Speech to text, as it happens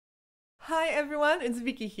Hi everyone, it's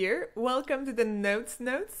Vicky here. Welcome to the Notes.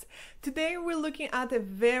 Today we're looking at a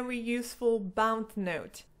very useful bound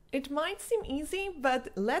note. It might seem easy, but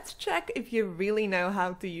let's check if you really know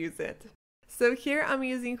how to use it. So here I'm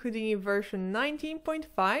using Houdini version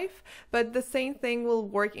 19.5, but the same thing will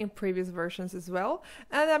work in previous versions as well,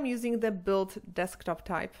 and I'm using the built desktop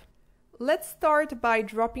type. Let's start by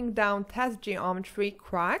dropping down test geometry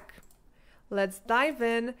crack. Let's dive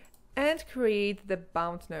in and create the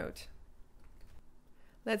bound note.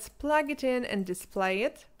 Let's plug it in and display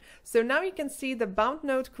it. So now you can see the bound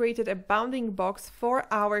node created a bounding box for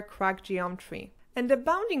our crack geometry. And the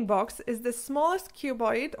bounding box is the smallest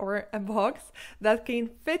cuboid or a box that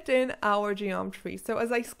can fit in our geometry. So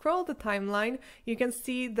as I scroll the timeline, you can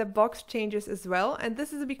see the box changes as well. And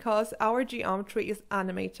this is because our geometry is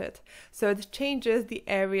animated. So it changes the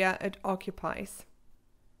area it occupies.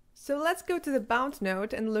 So let's go to the bound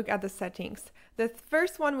node and look at the settings. The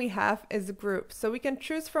first one we have is group. So we can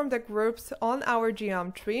choose from the groups on our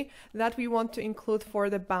geometry that we want to include for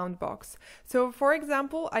the bound box. So for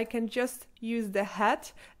example, I can just use the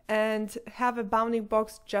head and have a bounding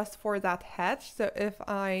box just for that head. So if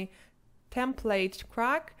I template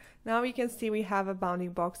crack, now you can see we have a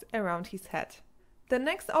bounding box around his head. The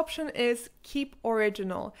next option is keep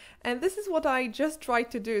original, and this is what I just tried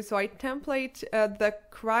to do. So I template the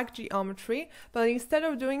crack geometry, but instead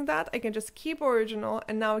of doing that, I can just keep original,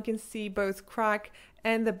 and now I can see both crack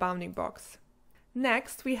and the bounding box.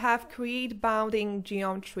 Next, we have create bounding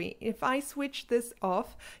geometry. If I switch this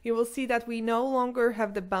off, you will see that we no longer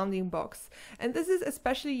have the bounding box. And this is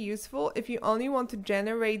especially useful if you only want to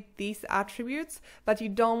generate these attributes, but you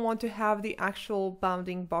don't want to have the actual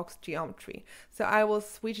bounding box geometry. So I will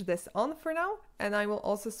switch this on for now, and I will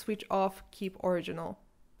also switch off keep original.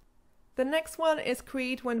 The next one is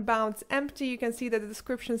create when bounds empty. You can see that the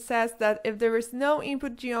description says that if there is no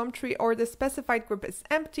input geometry or the specified group is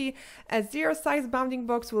empty, a zero size bounding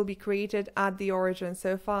box will be created at the origin. So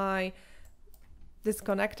if I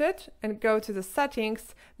disconnect it and go to the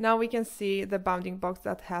settings, now we can see the bounding box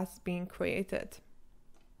that has been created.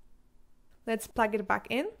 Let's plug it back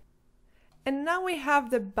in. And now we have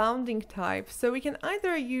the bounding type, so we can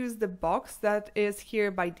either use the box that is here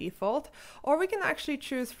by default, or we can actually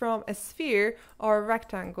choose from a sphere or a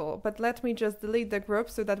rectangle. But let me just delete the group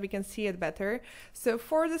so that we can see it better. So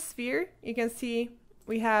for the sphere, you can see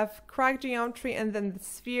we have crack geometry and then the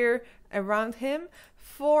sphere around him.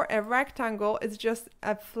 For a rectangle, it's just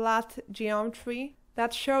a flat geometry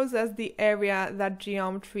that shows us the area that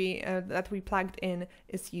geometry that we plugged in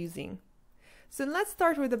is using. So let's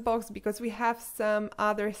start with the box because we have some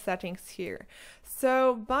other settings here.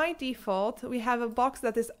 So by default, we have a box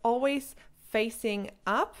that is always facing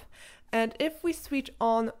up. And if we switch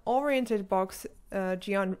on oriented box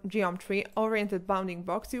geometry, oriented bounding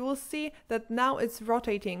box, you will see that now it's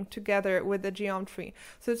rotating together with the geometry.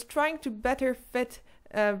 So it's trying to better fit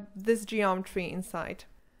this geometry inside.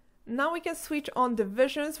 Now we can switch on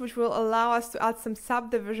divisions, which will allow us to add some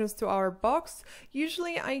subdivisions to our box.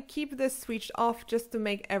 Usually I keep this switched off just to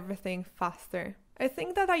make everything faster. A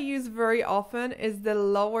thing that I use very often is the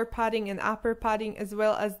lower padding and upper padding as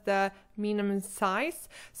well as the minimum size.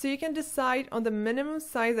 So you can decide on the minimum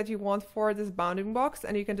size that you want for this bounding box,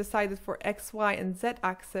 and you can decide it for X, Y, and Z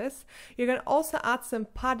axis. You can also add some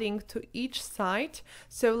padding to each side.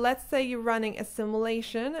 So let's say you're running a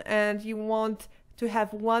simulation and you want to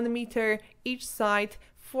have 1 meter each side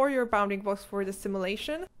for your bounding box for the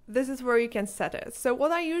simulation. This is where you can set it. So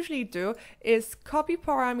what I usually do is copy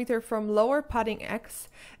parameter from lower padding X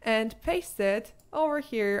and paste it over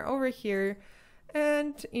here,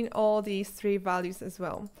 and in all these 3 values as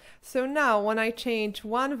well. So now when I change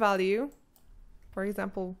one value, for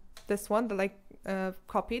example, this one that I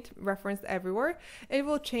copied, referenced everywhere, it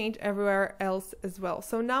will change everywhere else as well.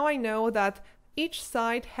 So now I know that each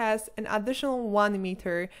side has an additional 1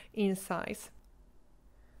 meter in size.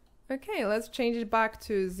 Okay, let's change it back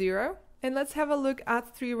to 0. And let's have a look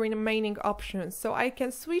at 3 remaining options. So I can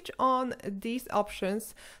switch on these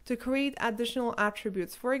options to create additional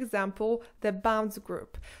attributes. For example, the bounds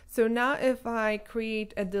group. So now if I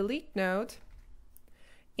create a delete node,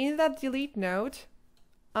 in that delete node,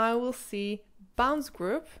 I will see bounds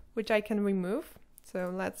group, which I can remove. So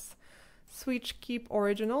let's switch keep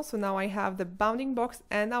original. So now I have the bounding box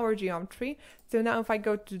and our geometry. So now if I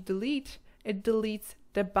go to delete, it deletes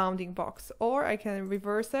the bounding box, or I can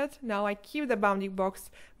reverse it. Now I keep the bounding box,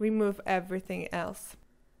 remove everything else.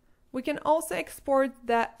 We can also export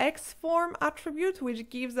the XForm attribute, which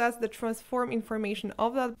gives us the transform information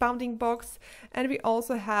of that bounding box. And we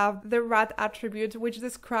also have the rad attribute, which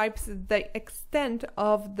describes the extent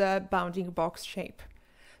of the bounding box shape.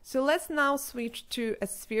 So let's now switch to a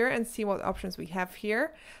sphere and see what options we have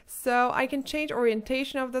here. So I can change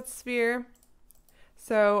orientation of that sphere.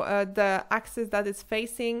 So the axis that it's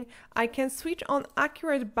facing, I can switch on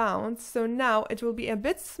accurate bounds. So now it will be a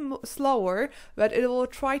bit slower, but it will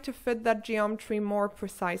try to fit that geometry more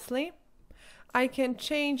precisely. I can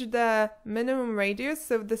change the minimum radius,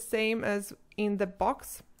 so the same as in the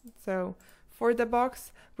box. So for the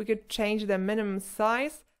box, we could change the minimum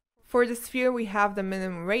size. For the sphere, we have the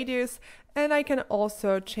minimum radius, and I can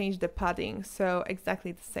also change the padding, so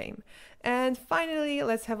exactly the same. And finally,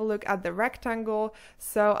 let's have a look at the rectangle.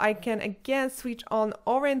 So I can again switch on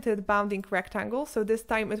oriented bounding rectangle. So this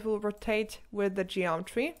time it will rotate with the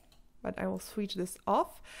geometry, but I will switch this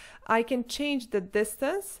off. I can change the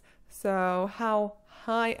distance. So how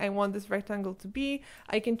high I want this rectangle to be.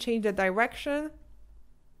 I can change the direction.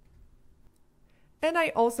 And I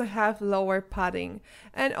also have lower padding.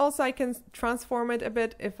 And also I can transform it a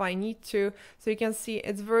bit if I need to. So you can see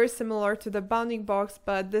it's very similar to the bounding box,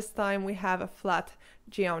 but this time we have a flat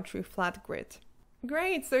geometry, flat grid.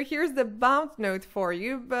 Great, so here's the bound node for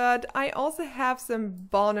you, but I also have some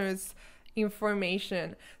bonus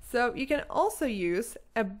information. So you can also use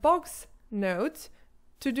a box node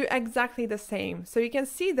to do exactly the same. So you can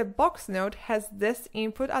see the box node has this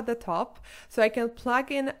input at the top, so I can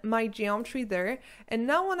plug in my geometry there, and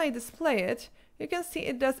now when I display it, you can see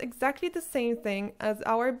it does exactly the same thing as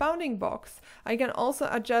our bounding box. I can also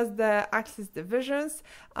adjust the axis divisions.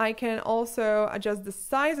 I can also adjust the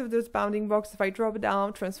size of this bounding box if I drop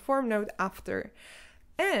down transform node after.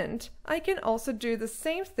 And I can also do the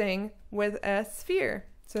same thing with a sphere.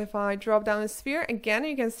 So if I drop down a sphere, again,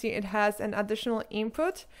 you can see it has an additional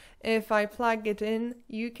input. If I plug it in,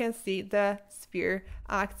 you can see the sphere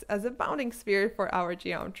acts as a bounding sphere for our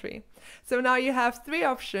geometry. So now you have three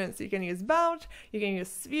options. You can use bound, you can use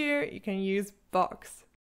sphere, you can use box.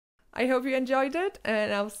 I hope you enjoyed it,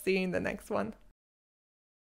 and I'll see you in the next one.